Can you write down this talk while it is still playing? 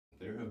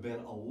have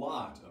been a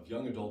lot of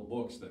young adult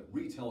books that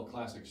retell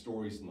classic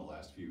stories in the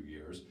last few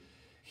years.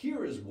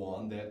 Here is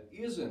one that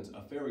isn't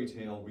a fairy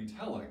tale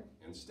retelling.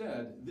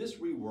 Instead, this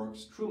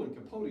reworks Truman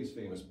Capote's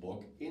famous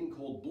book, In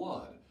Cold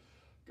Blood.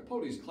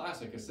 Capote's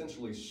classic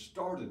essentially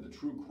started the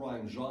true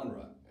crime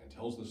genre and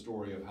tells the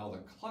story of how the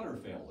Clutter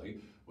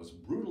family was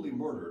brutally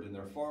murdered in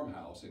their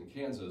farmhouse in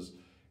Kansas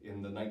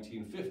in the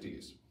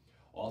 1950s.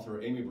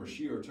 Author Amy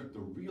Brashear took the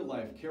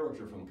real-life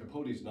character from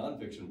Capote's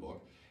nonfiction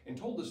book and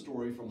told the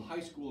story from high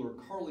schooler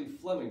Carly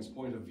Fleming's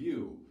point of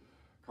view.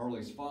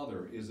 Carly's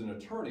father is an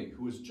attorney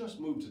who has just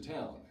moved to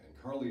town,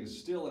 and Carly is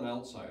still an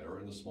outsider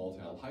in the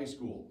small-town high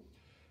school.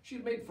 She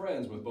had made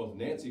friends with both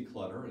Nancy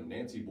Clutter and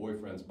Nancy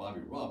boyfriends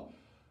Bobby Rupp.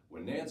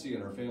 When Nancy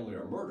and her family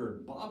are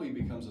murdered, Bobby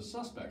becomes a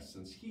suspect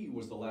since he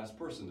was the last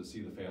person to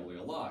see the family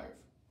alive.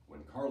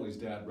 When Carly's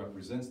dad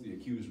represents the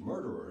accused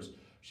murderers,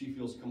 she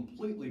feels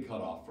completely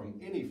cut off from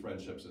any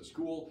friendships at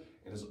school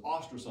and is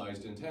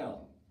ostracized in town.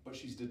 But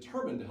she's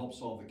determined to help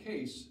solve the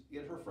case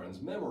in her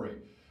friend's memory.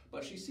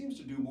 But she seems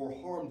to do more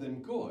harm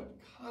than good,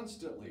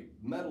 constantly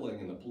meddling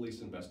in the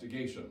police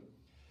investigation.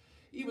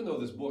 Even though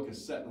this book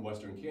is set in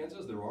western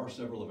Kansas, there are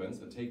several events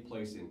that take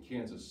place in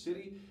Kansas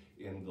City,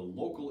 in the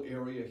local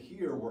area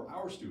here where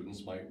our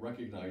students might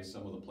recognize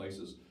some of the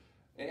places,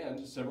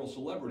 and several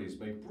celebrities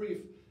make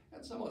brief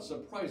and somewhat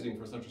surprising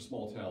for such a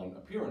small town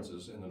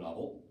appearances in the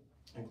novel,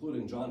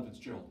 including John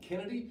Fitzgerald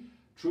Kennedy,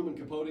 Truman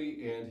Capote,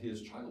 and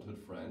his childhood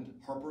friend,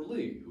 Harper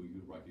Lee, who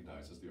you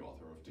recognize as the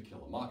author of To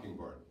Kill a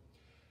Mockingbird.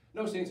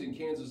 No Saints in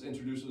Kansas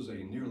introduces a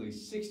nearly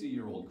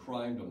 60-year-old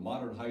crime to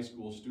modern high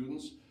school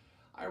students.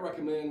 I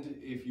recommend,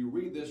 if you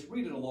read this,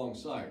 read it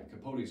alongside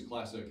Capote's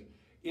classic,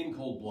 In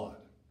Cold Blood.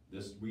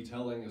 This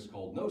retelling is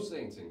called No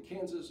Saints in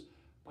Kansas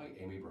by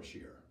Amy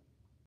Brashear.